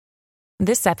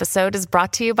This episode is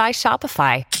brought to you by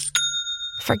Shopify.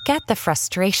 Forget the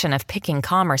frustration of picking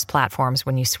commerce platforms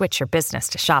when you switch your business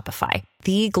to Shopify,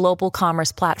 the global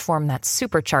commerce platform that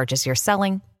supercharges your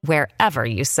selling wherever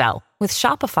you sell. With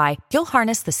Shopify, you'll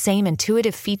harness the same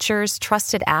intuitive features,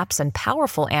 trusted apps, and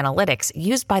powerful analytics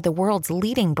used by the world's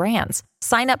leading brands.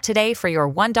 Sign up today for your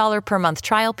 $1 per month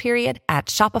trial period at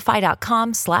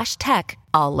shopify.com/tech,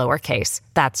 all lowercase.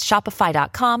 That's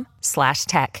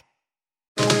shopify.com/tech.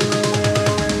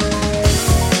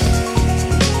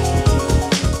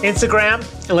 Instagram,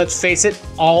 and let's face it,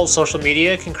 all social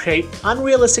media can create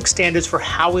unrealistic standards for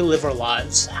how we live our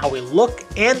lives, how we look,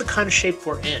 and the kind of shape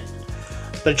we're in.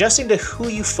 But adjusting to who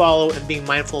you follow and being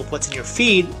mindful of what's in your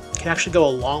feed can actually go a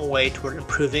long way toward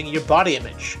improving your body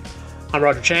image. I'm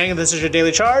Roger Chang, and this is your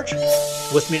Daily Charge.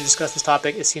 With me to discuss this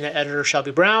topic is CNET editor Shelby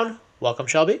Brown. Welcome,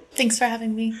 Shelby. Thanks for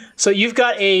having me. So you've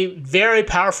got a very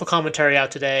powerful commentary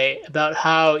out today about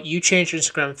how you changed your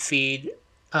Instagram feed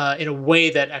in a way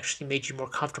that actually made you more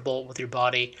comfortable with your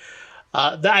body.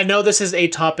 I know this is a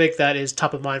topic that is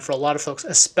top of mind for a lot of folks,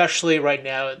 especially right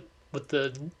now with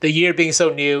the year being so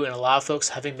new and a lot of folks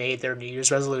having made their New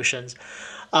Year's resolutions.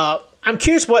 I'm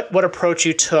curious what approach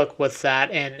you took with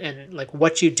that and like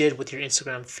what you did with your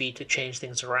Instagram feed to change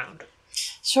things around.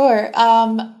 Sure.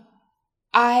 For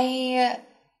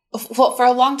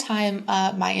a long time,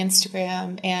 my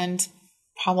Instagram and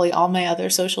probably all my other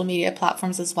social media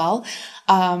platforms as well,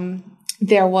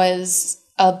 there was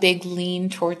a big lean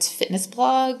towards fitness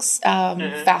blogs,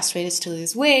 fast ways to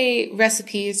lose weight,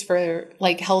 recipes for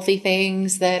like healthy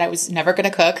things that I was never going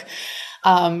to cook,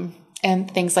 and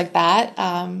things like that.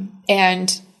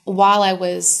 And while I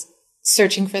was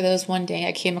searching for those one day,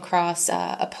 I came across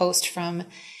a post from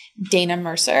Dana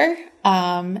Mercer,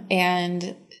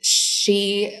 and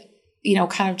she,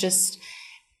 kind of just,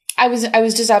 I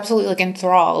was just absolutely like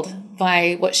enthralled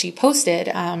by what she posted.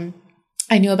 I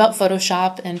knew about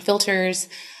Photoshop and filters,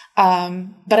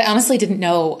 but I honestly didn't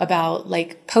know about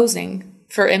like posing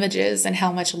for images and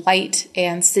how much light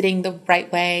and sitting the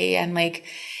right way and like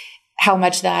how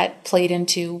much that played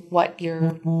into what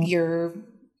your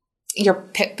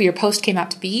post came out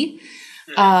to be.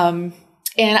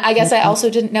 And I guess I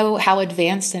also didn't know how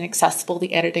advanced and accessible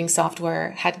the editing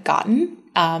software had gotten.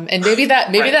 And maybe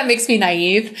that makes me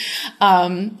naive.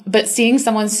 But seeing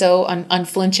someone so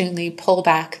unflinchingly pull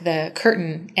back the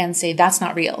curtain and say, that's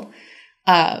not real.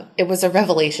 It was a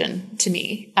revelation to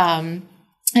me. And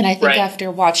I think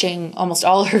after watching almost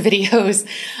all her videos,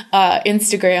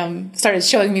 Instagram started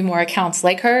showing me more accounts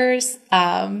like hers,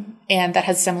 and that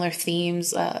has similar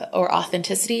themes, or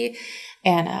authenticity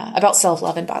and, about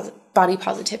self-love and body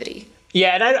positivity.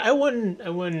 Yeah. And I wouldn't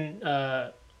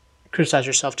criticize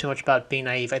yourself too much about being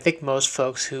naive. I think most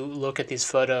folks who look at these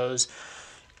photos,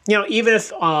 even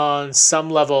if on some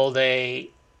level they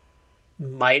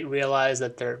might realize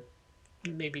that they're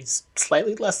maybe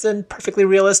slightly less than perfectly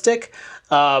realistic,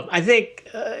 I think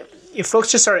if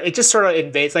folks it just sort of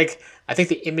invades. Like, I think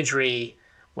the imagery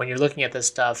when you're looking at this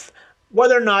stuff,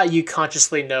 whether or not you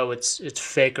consciously know it's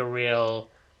fake or real,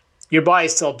 your body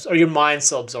still, or your mind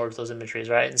still absorbs those imageries,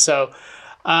 right? And so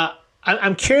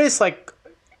I'm curious, like,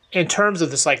 in terms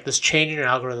of this change in your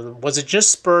algorithm, was it just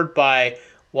spurred by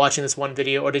watching this one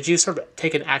video, or did you sort of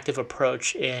take an active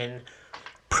approach in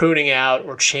pruning out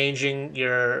or changing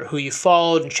who you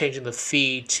followed and changing the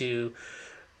feed to,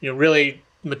 really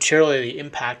materially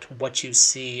impact what you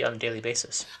see on a daily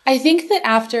basis? I think that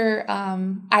after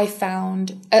I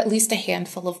found at least a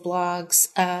handful of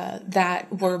blogs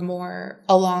that were more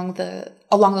along the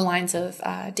lines of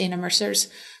Dana Mercer's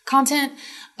content,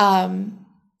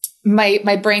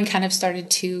 my brain kind of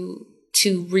started to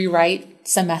rewrite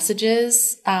some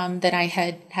messages that I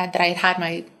had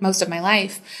most of my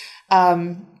life.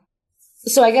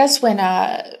 So I guess when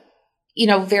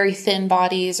very thin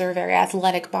bodies or very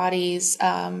athletic bodies,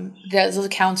 those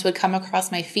accounts would come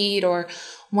across my feed, or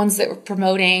ones that were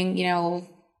promoting,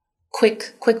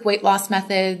 quick weight loss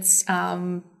methods,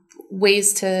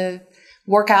 ways to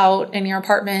work out in your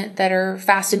apartment that are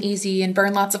fast and easy and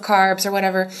burn lots of carbs or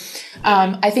whatever.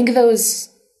 I think those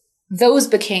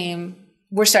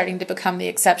were starting to become the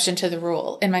exception to the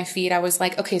rule in my feed. I was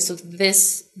like, okay, so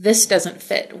this doesn't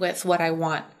fit with what I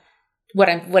want, what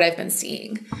I've been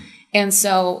seeing. And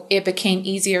so it became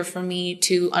easier for me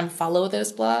to unfollow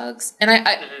those blogs. And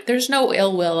I there's no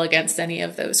ill will against any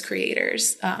of those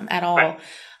creators at all.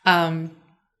 Right.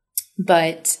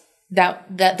 But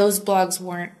that those blogs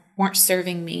weren't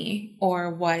serving me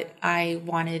or what I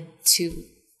wanted to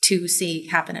see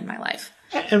happen in my life.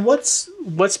 And what's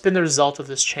been the result of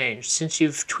this change? Since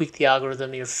you've tweaked the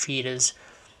algorithm, your feed is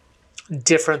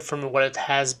different from what it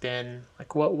has been?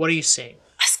 Like, what are you seeing?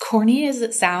 As corny as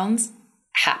it sounds,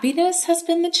 happiness has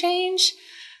been the change.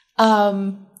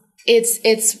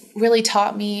 It's really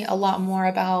taught me a lot more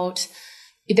about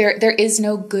there is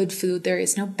no good food, there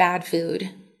is no bad food.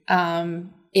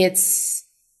 It's,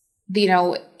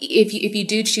 if you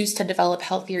do choose to develop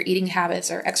healthier eating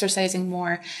habits or exercising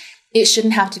more, it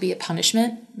shouldn't have to be a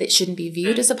punishment. It shouldn't be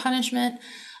viewed as a punishment.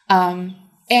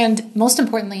 And most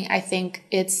importantly, I think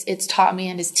it's taught me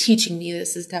and is teaching me,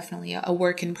 this is definitely a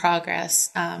work in progress.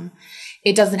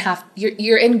 It doesn't have,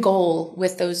 your end goal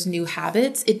with those new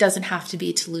habits, it doesn't have to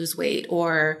be to lose weight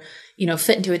or,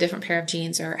 fit into a different pair of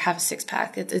jeans or have a six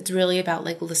pack. It's really about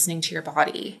like listening to your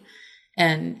body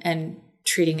and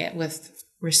treating it with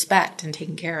respect and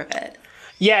taking care of it.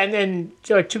 Yeah. And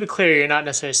to be clear, you're not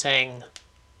necessarily saying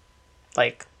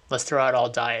like, let's throw out all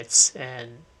diets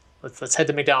and let's head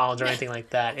to McDonald's or anything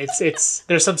like that. It's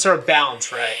there's some sort of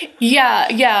balance, right? Yeah.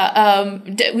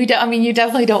 You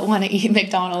definitely don't want to eat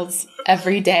McDonald's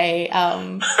every day.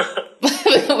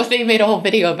 They made a whole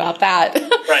video about that.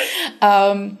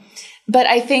 Right. But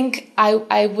I think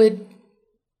I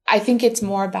think it's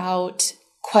more about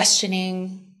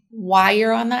questioning why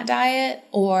you're on that diet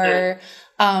or,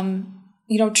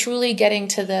 truly getting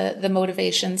to the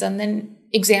motivations and then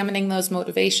examining those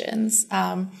motivations.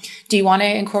 Do you want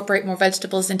to incorporate more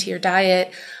vegetables into your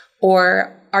diet,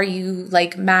 or are you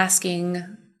like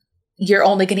masking you're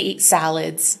only going to eat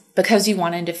salads because you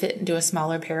wanted to fit into a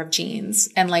smaller pair of jeans?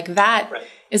 And like that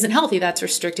isn't healthy. That's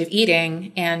restrictive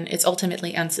eating, and it's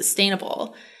ultimately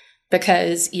unsustainable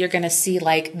because you're going to see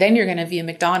then you're going to view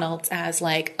McDonald's as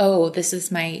like, oh, this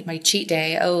is my cheat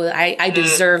day. Oh, I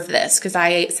deserve this because I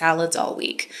ate salads all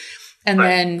week. And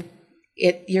then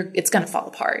it's going to fall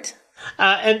apart.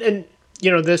 And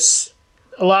this,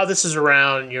 a lot of this is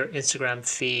around your Instagram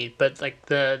feed, but like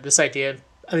this idea,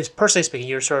 I mean, personally speaking,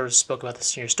 you sort of spoke about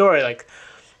this in your story, like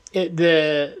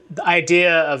the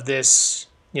idea of this,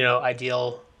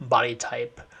 ideal body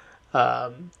type,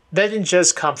 that didn't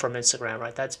just come from Instagram,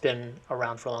 right? That's been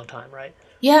around for a long time, right?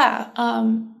 Yeah.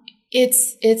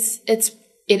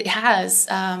 It has,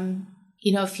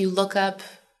 if you look up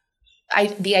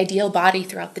the ideal body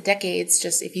throughout the decades,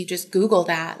 if you just Google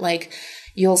that, like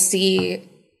you'll see,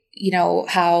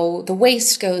 how the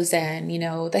waist goes in,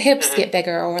 the hips get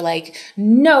bigger or like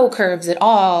no curves at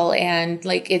all. And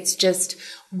like, it's just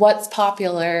what's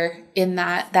popular in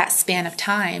that span of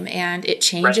time, and it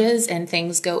changes and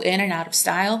things go in and out of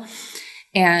style.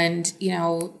 And,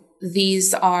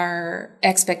 these are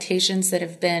expectations that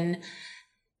have been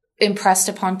impressed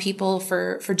upon people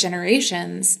for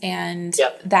generations, and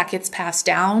that gets passed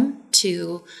down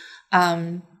to,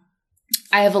 I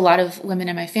have a lot of women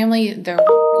in my family. They're,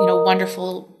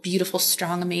 wonderful, beautiful,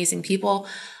 strong, amazing people.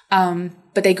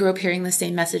 But they grew up hearing the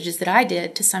same messages that I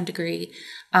did to some degree.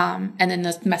 And then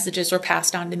the messages were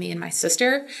passed on to me and my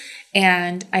sister.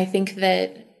 And I think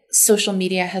that social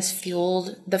media has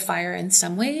fueled the fire in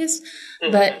some ways,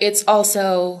 but it's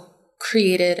also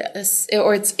created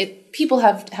people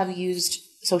have used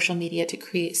social media to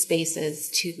create spaces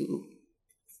to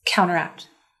counteract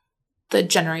the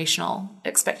generational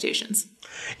expectations.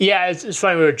 Yeah, it's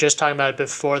funny. We were just talking about it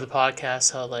before the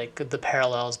podcast, how like the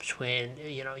parallels between,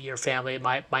 your family.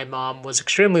 My mom was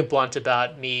extremely blunt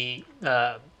about me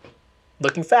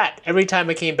looking fat every time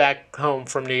I came back home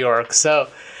from New York. So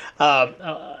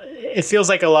it feels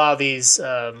like a lot of these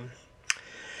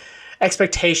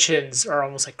expectations are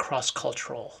almost like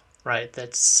cross-cultural, right?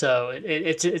 It's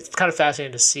kind of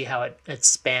fascinating to see how it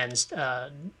spans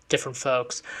different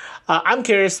folks. I'm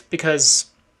curious because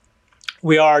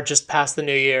we are just past the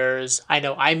New Year's. I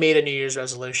know I made a New Year's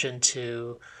resolution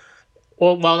to,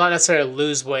 well, not necessarily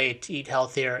lose weight, to eat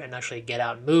healthier, and actually get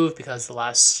out and move, because the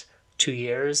last 2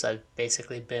 years I've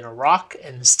basically been a rock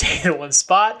and stayed in one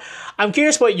spot. I'm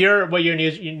curious what your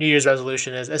New Year's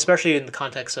resolution is, especially in the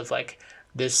context of like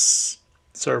this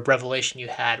sort of revelation you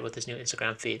had with this new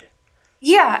Instagram feed.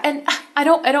 Yeah, and I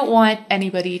don't want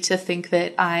anybody to think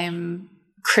that I'm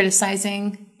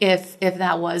criticizing if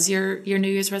that was your New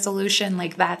Year's resolution.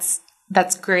 Like that's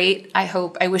great.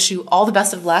 I wish you all the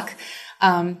best of luck.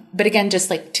 But again, just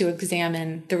like to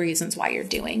examine the reasons why you're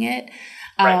doing it.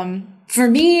 For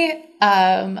me,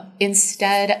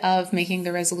 instead of making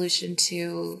the resolution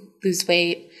to lose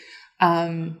weight,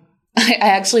 I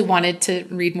actually wanted to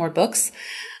read more books.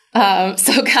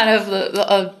 So kind of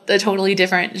a totally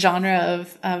different genre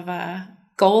of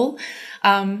goal.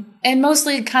 And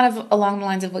mostly kind of along the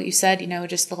lines of what you said,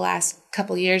 just the last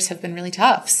couple of years have been really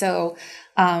tough. So,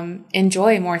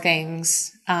 enjoy more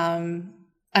things,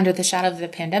 under the shadow of the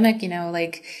pandemic,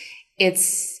 like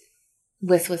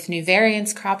with new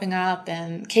variants cropping up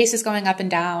and cases going up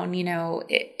and down,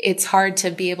 it's hard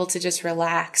to be able to just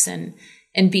relax and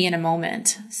be in a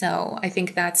moment. So I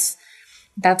think that's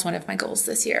one of my goals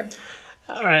this year.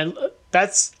 All right.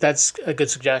 That's a good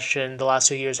suggestion. The last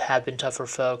 2 years have been tough for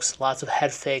folks. Lots of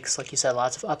head fakes, like you said,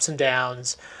 lots of ups and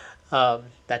downs.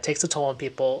 That takes a toll on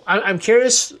people. I'm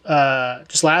curious,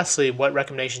 just lastly, what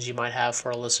recommendations you might have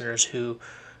for our listeners who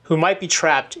might be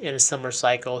trapped in a similar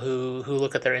cycle, who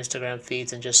look at their Instagram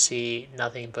feeds and just see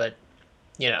nothing but,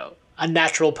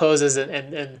 unnatural poses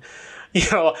and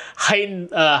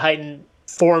heightened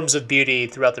forms of beauty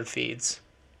throughout their feeds.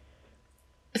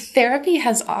 Therapy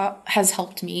has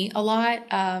helped me a lot,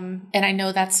 and I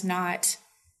know that's not,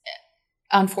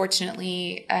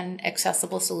 unfortunately, an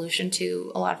accessible solution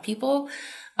to a lot of people.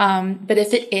 But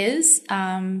if it is,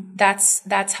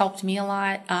 that's helped me a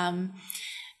lot.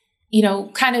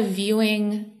 Kind of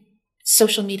viewing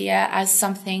social media as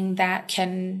something that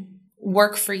can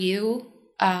work for you,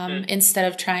 instead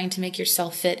of trying to make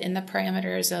yourself fit in the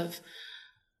parameters of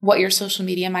what your social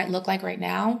media might look like right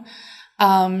now.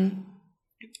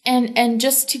 And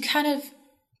just to kind of,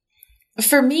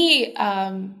 for me,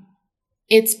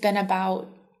 it's been about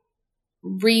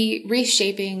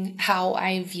reshaping how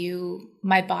I view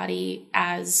my body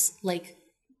as like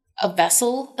a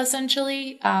vessel,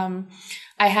 essentially. I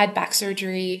had back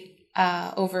surgery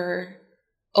over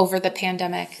the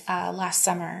pandemic last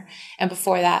summer, and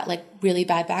before that, like really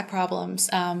bad back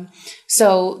problems.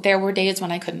 So there were days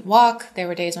when I couldn't walk. There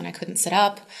were days when I couldn't sit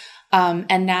up.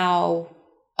 And now,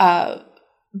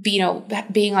 being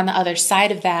on the other side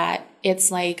of that,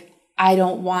 it's like, I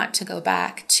don't want to go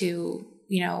back to,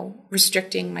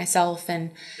 restricting myself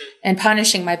and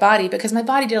punishing my body, because my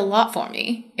body did a lot for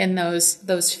me in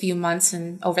those few months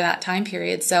and over that time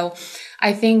period. So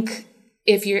I think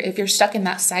if you're stuck in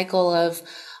that cycle of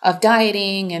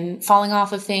dieting and falling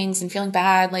off of things and feeling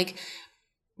bad, like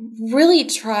really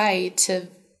try to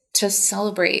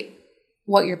celebrate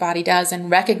what your body does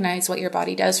and recognize what your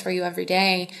body does for you every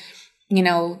day.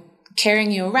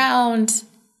 Carrying you around,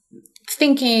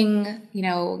 thinking,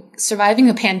 surviving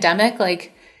a pandemic,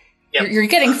 like yep. You're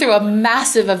getting through a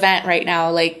massive event right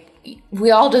now. Like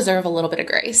we all deserve a little bit of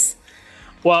grace.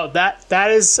 Well,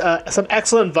 that is some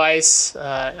excellent advice,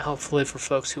 hopefully for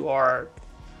folks who are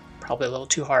probably a little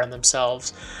too hard on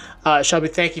themselves. Shelby,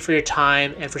 thank you for your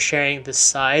time and for sharing this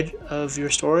side of your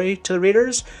story to the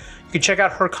readers. You can check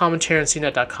out her commentary on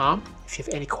CNET.com. If you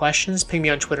have any questions, ping me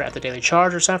on Twitter at The Daily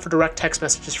Charge, or sign up for direct text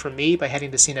messages from me by heading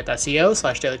to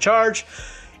cnet.co/dailycharge.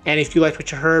 And if you liked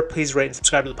what you heard, please rate and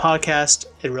subscribe to the podcast.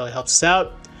 It really helps us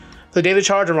out. For The Daily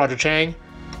Charge, I'm Roger Chang.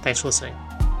 Thanks for listening.